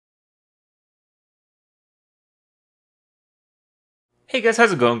Hey guys,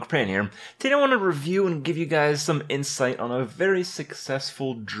 how's it going? Kripp here. Today I want to review and give you guys some insight on a very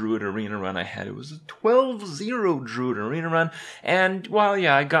successful Druid Arena run I had. It was a 12-0 Druid Arena run, and while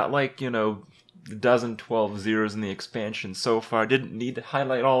yeah, I got like, a dozen 12-0s in the expansion so far. I didn't need to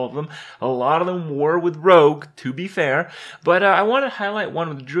highlight all of them. A lot of them were with Rogue, to be fair. But I want to highlight one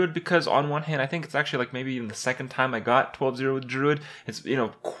with Druid because on one hand, I think it's actually like maybe even the second time I got 12-0 with Druid. It's,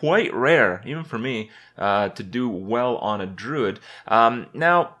 quite rare, even for me, to do well on a Druid.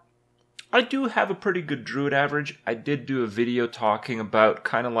 Now, I do have a pretty good Druid average. I did do a video talking about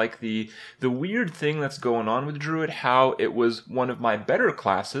kind of like the weird thing that's going on with Druid, how it was one of my better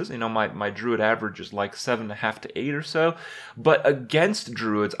classes. My Druid average is like 7.5 to 8 or so. But against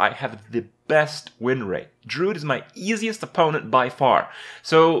Druids, I have the best win rate. Druid is my easiest opponent by far.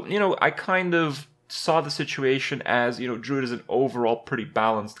 So, I kind of saw the situation as, Druid is an overall pretty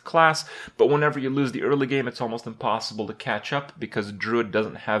balanced class, but whenever you lose the early game, it's almost impossible to catch up because Druid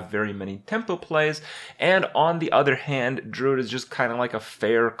doesn't have very many tempo plays, and on the other hand, Druid is just kind of like a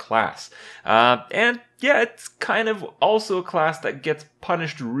fair class. And yeah, it's kind of also a class that gets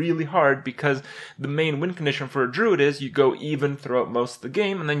punished really hard because the main win condition for a Druid is you go even throughout most of the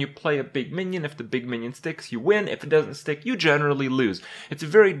game and then you play a big minion. If the big minion sticks, you win. If it doesn't stick, you generally lose. It's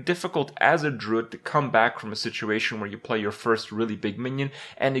very difficult as a Druid to come back from a situation where you play your first really big minion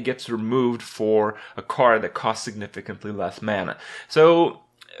and it gets removed for a card that costs significantly less mana. So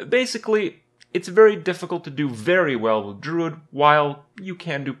basically, it's very difficult to do very well with Druid, while you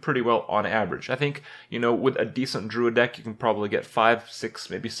can do pretty well on average. I think, with a decent Druid deck, you can probably get 5, 6,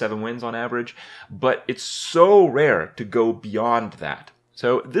 maybe 7 wins on average, but it's so rare to go beyond that.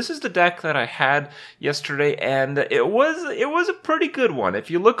 So this is the deck that I had yesterday, and it was a pretty good one.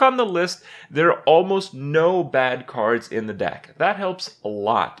 If you look on the list, there are almost no bad cards in the deck. That helps a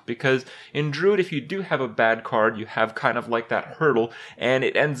lot, because in Druid, if you do have a bad card, you have kind of like that hurdle, and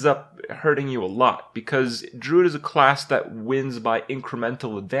it ends up hurting you a lot, because Druid is a class that wins by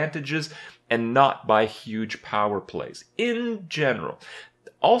incremental advantages and not by huge power plays, in general.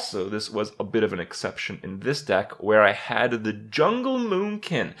 Also, this was a bit of an exception in this deck where I had the Jungle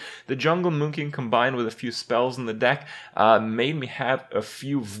Moonkin. The Jungle Moonkin combined with a few spells in the deck made me have a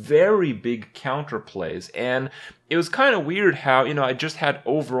few very big counter plays. And it was kind of weird how, I just had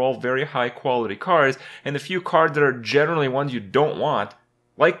overall very high quality cards, and the few cards that are generally ones you don't want,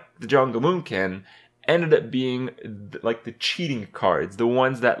 like the Jungle Moonkin, ended up being like the cheating cards, the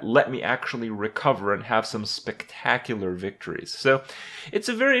ones that let me actually recover and have some spectacular victories. So it's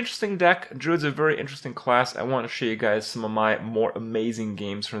a very interesting deck. Druid's a very interesting class. I want to show you guys some of my more amazing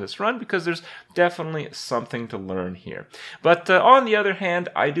games from this run because there's definitely something to learn here. But on the other hand,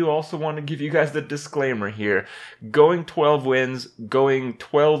 I do also want to give you guys the disclaimer here. Going 12 wins, going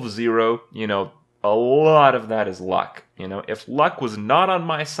 12-0, a lot of that is luck. If luck was not on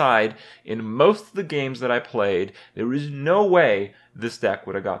my side in most of the games that I played, there is no way this deck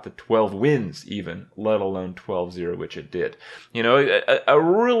would have got to 12 wins even, let alone 12-0, which it did. A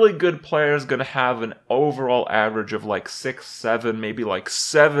really good player is going to have an overall average of like 6, 7, maybe like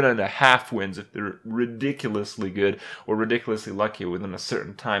 7.5 wins if they're ridiculously good or ridiculously lucky within a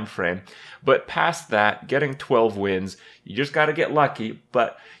certain time frame. But past that, getting 12 wins, you just got to get lucky,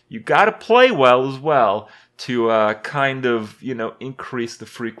 but you got to play well as well to kind of, increase the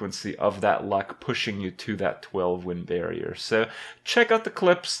frequency of that luck, pushing you to that 12-win barrier. So check out the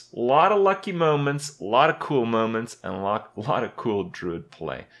clips. A lot of lucky moments, a lot of cool moments, and a lot of cool Druid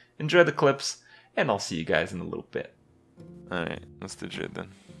play. Enjoy the clips, and I'll see you guys in a little bit. Alright, let's do Druid then.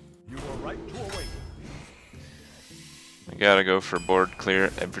 You are right to awaken. I gotta go for board clear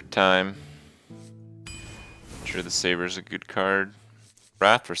every time. Sure, the Saber's a good card.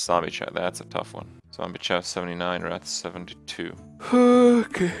 Wrath for Zombie Chat, that's a tough one. Zombie Chat 79, Wrath 72.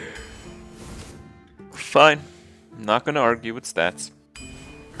 Okay. Fine. I'm not gonna argue with stats.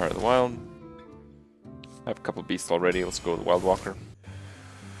 Heart of the Wild. I have a couple beasts already, let's go with Wild Walker.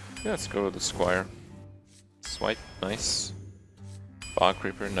 Yeah, let's go with the Squire. Swipe, nice. Bog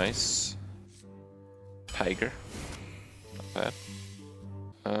Creeper, nice. Tiger. Not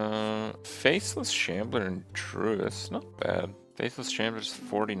bad. Faceless Shambler and Druid, not bad. Faithless Chambers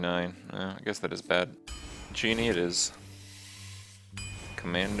 49. I guess that is bad. Genie it is.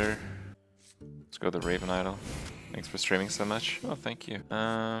 Commander. Let's go with the Raven Idol. Thanks for streaming so much. Oh, thank you.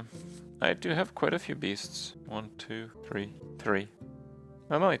 I do have quite a few beasts. 1, 2, 3, 3.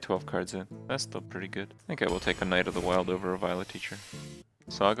 I'm only 12 cards in. That's still pretty good. I think I will take a Knight of the Wild over a Violet Teacher.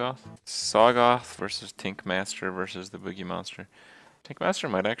 Soggoth? Soggoth versus Tinkmaster versus the Boogie Monster. Tinkmaster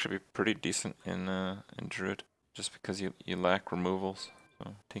might actually be pretty decent in Druid. Just because you lack removals.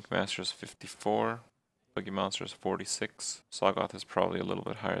 So Tinkmaster's 54. Boogie Monster is 46. Sagoth is probably a little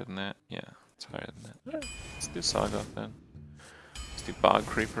bit higher than that. Yeah, it's higher than that. Alright, let's do Sagoth then. Let's do Bog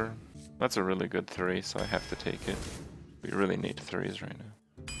Creeper. That's a really good 3, so I have to take it. We really need 3s right now.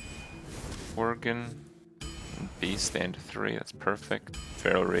 Worgen. Beast and 3, that's perfect.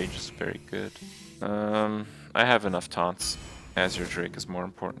 Feral Rage is very good. I have enough taunts. Azure Drake is more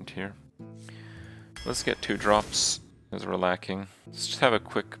important here. Let's get 2 drops, because we're lacking. Let's just have a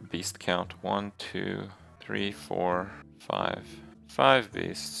quick beast count. 1, 2, 3, 4, 5. 5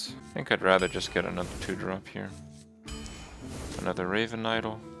 beasts. I think I'd rather just get another 2 drop here. Another Raven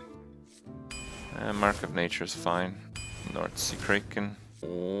Idol. Mark of Nature is fine. North Sea Kraken.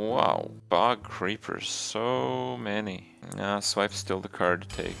 Wow, Bog Creepers, so many. Swipe's still the card to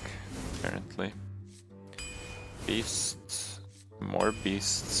take, apparently. Beasts, more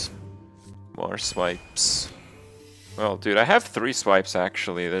beasts, more swipes. Well, dude, I have 3 swipes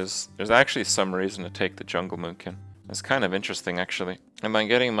actually. There's actually some reason to take the Jungle Moonkin. It's kind of interesting actually. Am I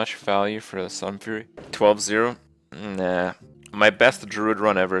getting much value for the Sun Fury? 12-0? Nah. My best Druid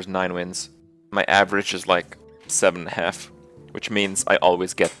run ever is 9 wins. My average is like 7.5. Which means I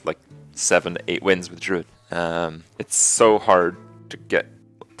always get like 7 to 8 wins with Druid. It's so hard to get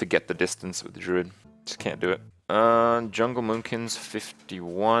the distance with the Druid. Just can't do it. Jungle Moonkin's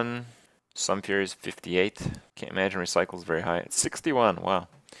 51. Sun Fury's 58. Can't imagine Recycle's very high. It's 61. Wow.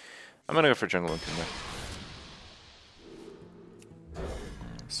 I'm gonna go for Jungle Moonkin there.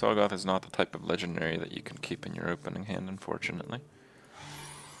 Sagoth is not the type of legendary that you can keep in your opening hand, unfortunately.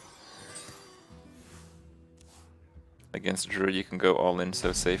 Against Druid you can go all in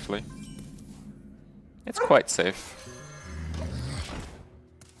so safely. It's quite safe.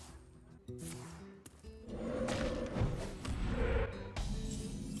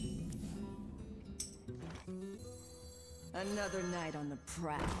 Another night on the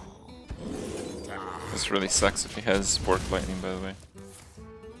prowl. This really sucks if he has Fork Lightning, by the way.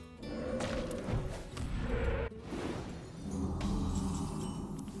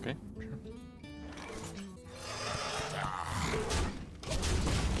 Okay, sure.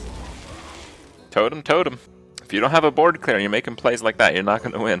 Totem, totem. If you don't have a board clear and you're making plays like that, you're not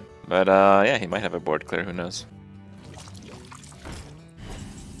going to win. But yeah, he might have a board clear, who knows.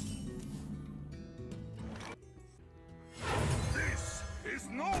 This is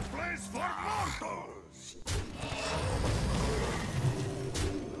no place for mortals!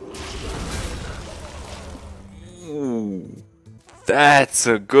 Ooh, that's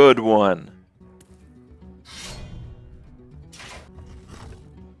a good one.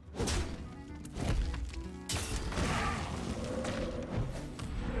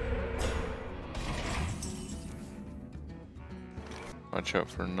 Watch out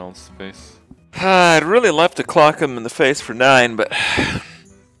for null space. I'd really love to clock him in the face for 9, but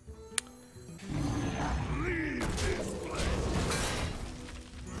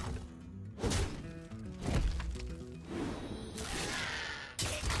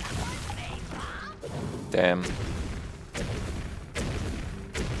damn.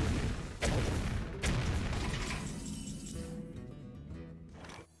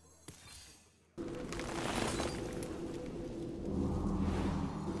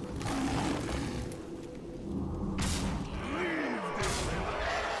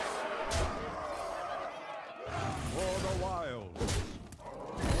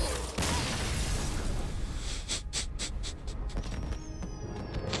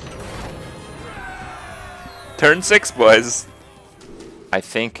 Turn 6, boys. I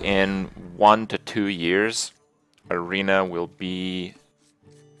think in 1 to 2 years, Arena will be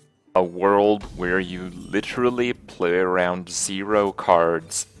a world where you literally play around 0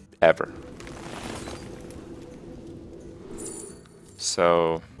 cards ever.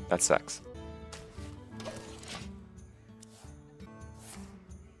 So, that sucks.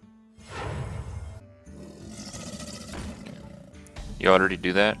 You already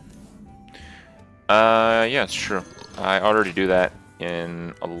do that? Yeah, it's true. I already do that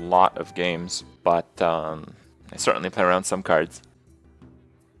in a lot of games, but I certainly play around some cards.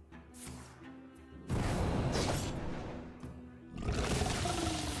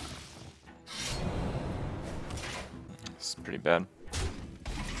 It's pretty bad.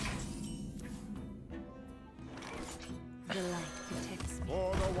 The light protects me.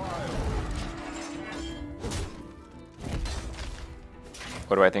 For the wild!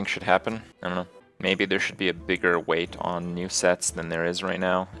 What do I think should happen? I don't know. Maybe there should be a bigger weight on new sets than there is right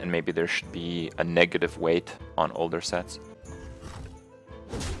now, and maybe there should be a negative weight on older sets.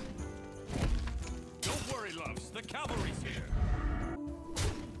 Don't worry, loves, the cavalry's here!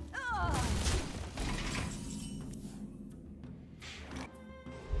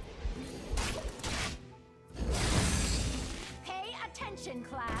 Attention,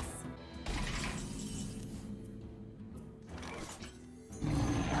 class.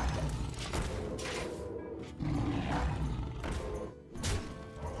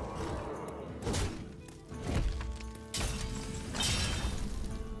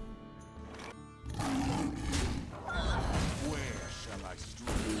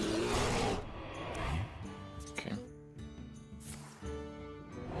 Okay.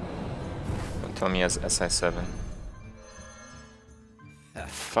 Don't tell me he has SI7.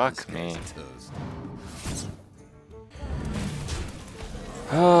 Fuck me.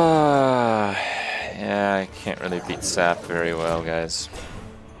 Yeah, I can't really beat Sap very well, guys.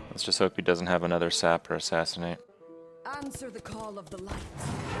 Let's just hope he doesn't have another Sap or Assassinate. Answer the call of the light.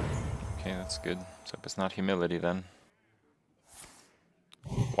 Okay, that's good. So it's not Humility then.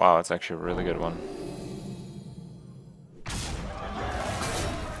 Wow, that's actually a really good one.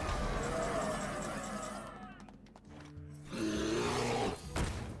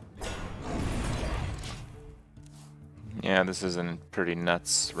 Yeah, this is a pretty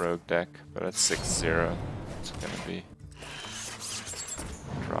nuts rogue deck, but it's 6-0. It's gonna be.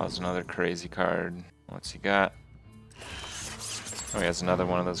 Draws another crazy card. What's he got? Oh, he has another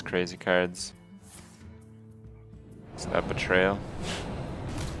one of those crazy cards. Is that Betrayal?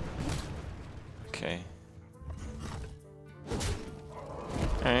 Okay.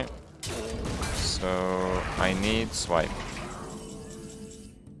 Alright. So, I need Swipe.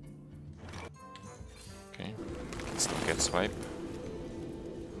 Okay. Can still get Swipe.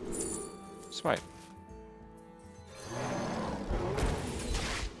 Swipe.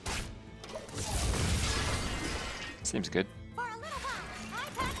 Seems good. For a little while, I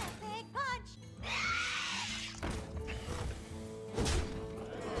pack a big punch.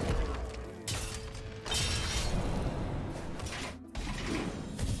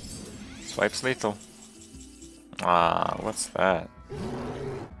 Swipe's lethal. Ah, what's that?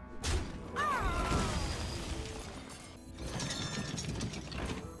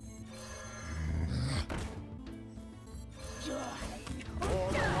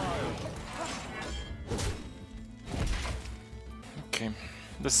 Okay,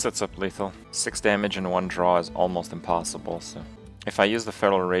 this sets up lethal. 6 damage and 1 draw is almost impossible, so... If I use the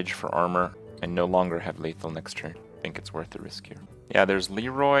Feral Rage for armor, I no longer have lethal next turn. I think it's worth the risk here. Yeah, there's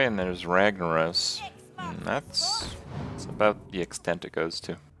Leroy and there's Ragnaros. And that's about the extent it goes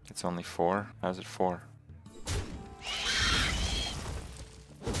to. It's only 4. How's it 4?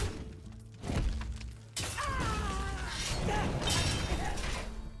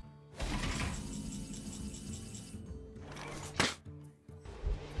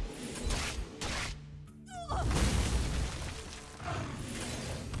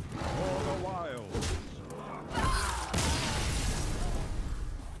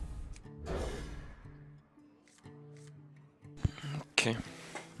 Okay.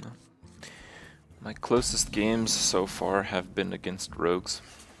 Well, my closest games so far have been against rogues.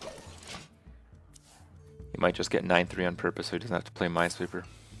 He might just get 9-3 on purpose so he doesn't have to play Minesweeper.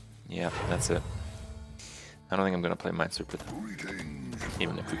 Yeah, that's it. I don't think I'm going to play Minesweeper though.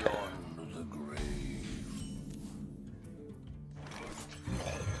 Even if we get it.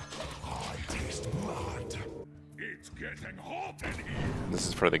 It's getting hot in here. This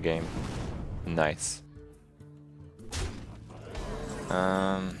is for the game. Nice.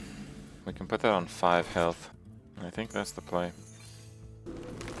 We can put that on 5 health. I think that's the play.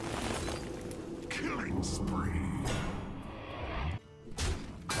 Killing spree.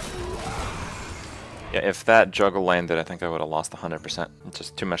 Yeah, if that juggle landed, I think I would have lost 100%. It's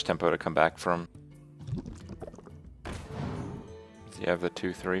just too much tempo to come back from. Do you have the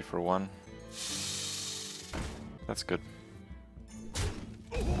 2-3 for 1? That's good.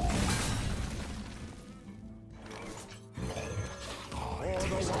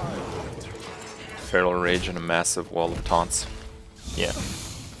 Feral Rage and a massive wall of taunts. Yeah.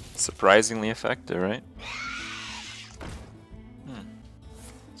 Surprisingly effective, right?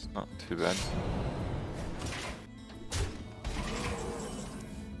 It's not too bad.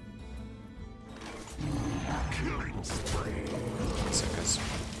 So, guys,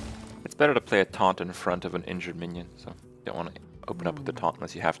 it's better to play a taunt in front of an injured minion, so you don't want to open up with the taunt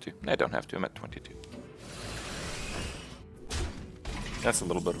unless you have to. I don't have to, I'm at 22. That's a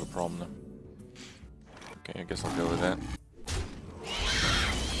little bit of a problem though. Okay, I guess I'll go with that.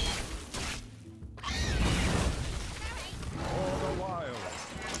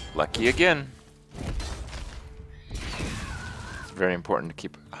 Lucky again. It's very important to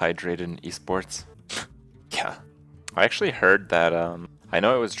keep hydrated in esports. Yeah. I actually heard that, I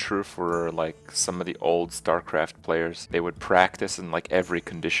know it was true for like some of the old StarCraft players. They would practice in like every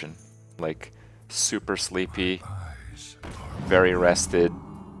condition. Like super sleepy, very rested,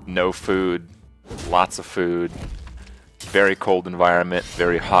 no food, lots of food, very cold environment,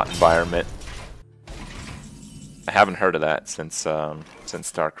 very hot environment. I haven't heard of that since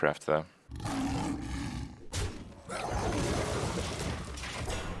StarCraft though.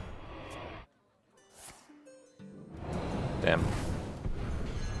 Damn.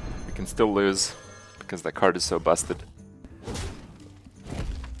 We can still lose because that card is so busted.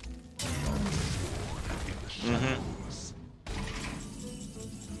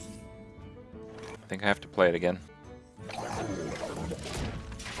 I think I have to play it again.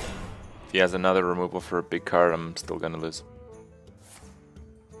 If he has another removal for a big card, I'm still gonna lose.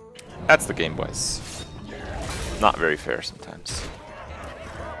 That's the game, boys. Not very fair sometimes.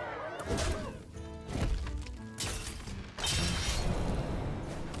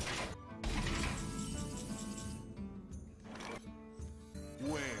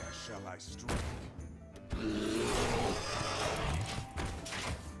 Where shall I strike?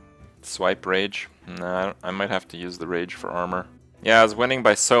 Swipe rage? Nah, I might have to use the rage for armor. Yeah, I was winning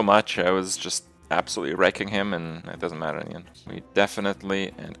by so much, I was just absolutely wrecking him, and it doesn't matter in the end. We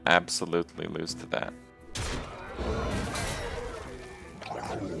definitely and absolutely lose to that.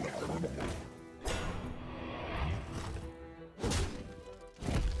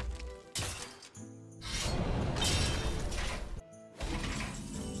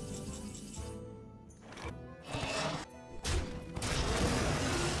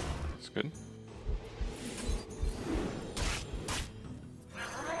 It's good.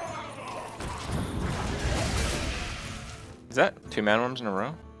 Is that 2 mana worms in a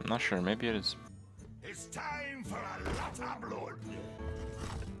row? I'm not sure, maybe it is. It's time for a lot of blood.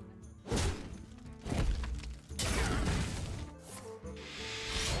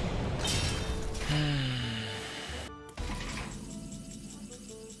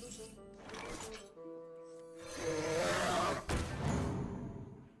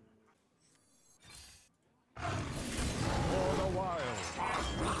 For the wild.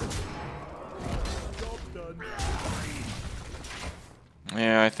 Job done.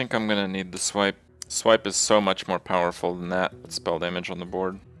 Yeah, I think I'm gonna need the swipe. Swipe is so much more powerful than that with spell damage on the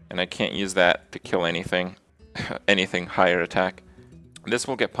board. And I can't use that to kill anything. Anything higher attack. This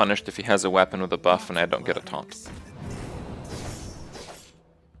will get punished if he has a weapon with a buff and I don't get a taunt.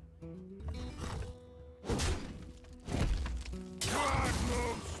 God,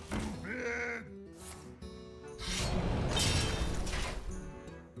 no stupid.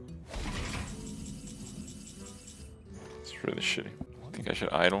 It's really shitty. I think I should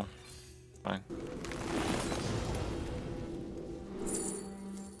idle. Fine.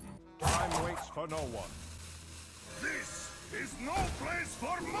 Time waits for no one. This is no place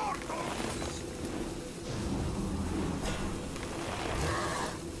for mortals.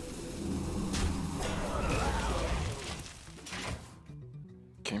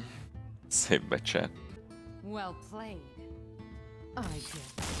 Okay. Saved by chat. Well played. I did.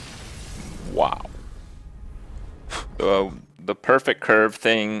 Wow. The perfect curve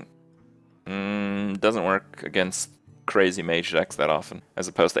thing doesn't work against crazy mage decks that often, as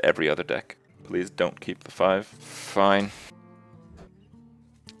opposed to every other deck. Please don't keep the 5. Fine.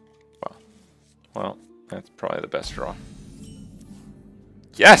 Well, that's probably the best draw.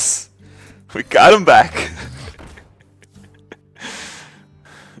 Yes! We got him back!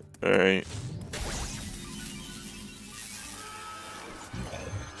 Alright.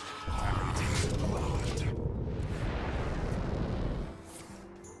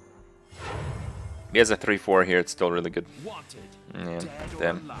 He has a 3/4 here, it's still really good. Yeah,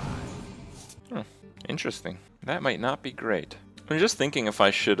 damn. Oh, interesting. That might not be great. I'm just thinking if I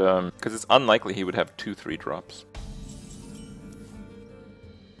should, because it's unlikely he would have 2 3-drops.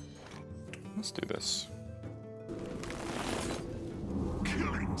 Let's do this.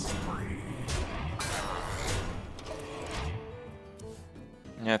 Killing spree.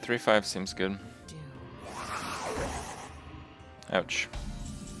 Yeah, 3/5 seems good. Ouch.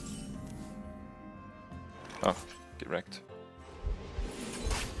 Oh, get wrecked.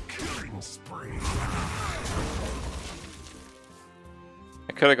 Killing spree.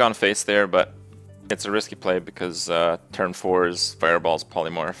 I could have gone face there, but it's a risky play because turn 4 is Fireball's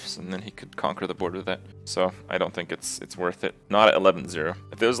Polymorphs, and then he could conquer the board with that. So I don't think it's worth it. Not at 11-0.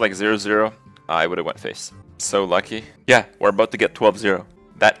 If it was like 0-0, I would have went face. So lucky. Yeah, we're about to get 12-0.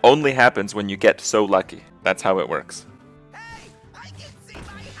 That only happens when you get so lucky. That's how it works. Hey, I can see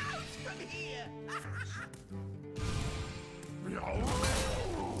my house from here.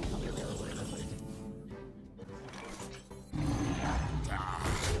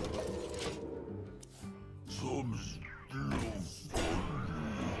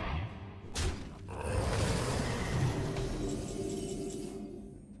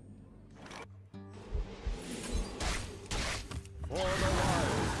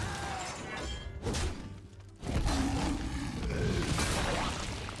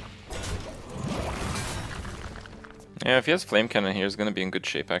 Yeah, if he has Flame Cannon here, he's gonna be in good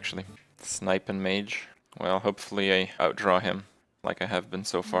shape, actually. Snipe and Mage. Well, hopefully I outdraw him, like I have been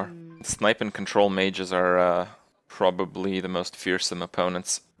so far. Snipe and Control Mages are probably the most fearsome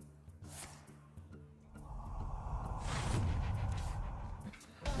opponents.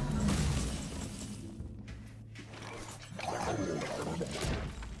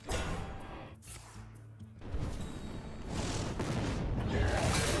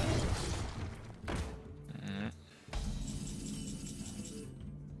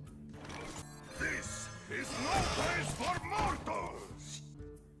 This is no place for mortals!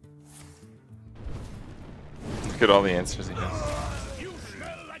 Look at all the answers he has. You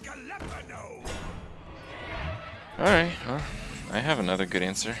smell like a leopard. Alright, well, I have another good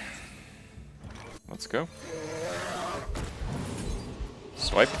answer. Let's go.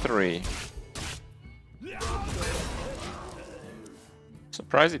 Swipe 3.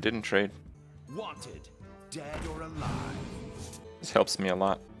 Surprised he didn't trade. Wanted, dead or alive. This helps me a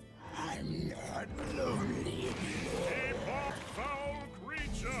lot. I'm not lonely. A foul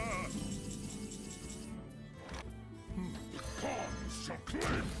creature! Pawns shall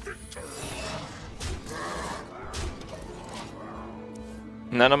claim victory!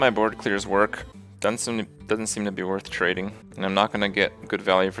 None of my board clears work. Doesn't seem to be worth trading, and I'm not gonna get good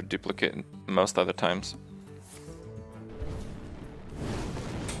value for duplicate most other times.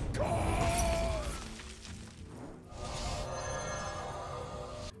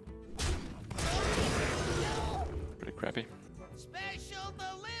 Pretty crappy. Special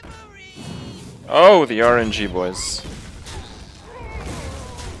delivery. Oh, the RNG boys.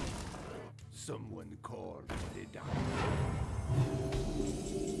 Someone called for the down.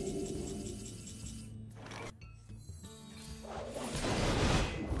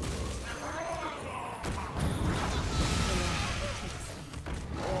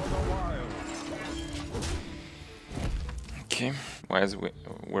 Okay, why is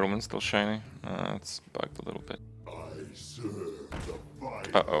Whirlwind still shining? It's bugged a little bit. I serve the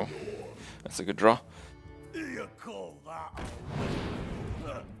fight. Uh-oh. That's a good draw. You call that?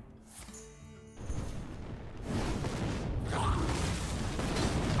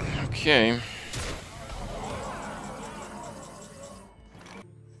 Okay.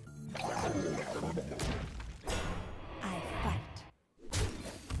 I fight.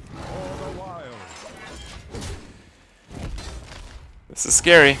 All the while. This is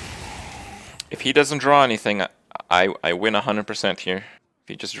scary. If he doesn't draw anything, I win 100% here. If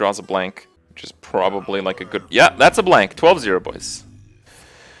he just draws a blank, which is probably like a good... Yeah, that's a blank. 12-0, boys.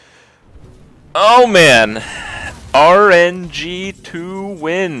 Oh, man. RNG to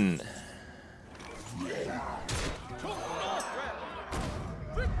win.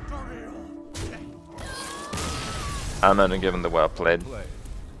 I'm gonna give him the well played.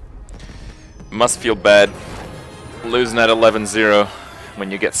 Must feel bad losing at 11-0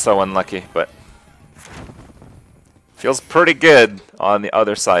 when you get so unlucky, but feels pretty good on the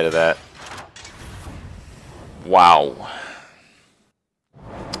other side of that. Wow.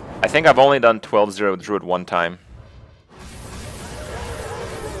 I think I've only done 12-0 with Druid one time.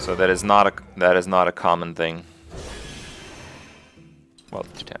 So that is not a common thing. Well,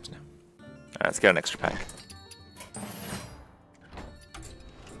 2 times now. Alright, let's get an extra pack.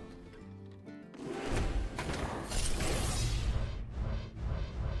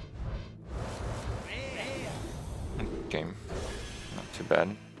 Game. Not too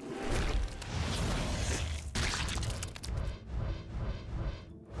bad.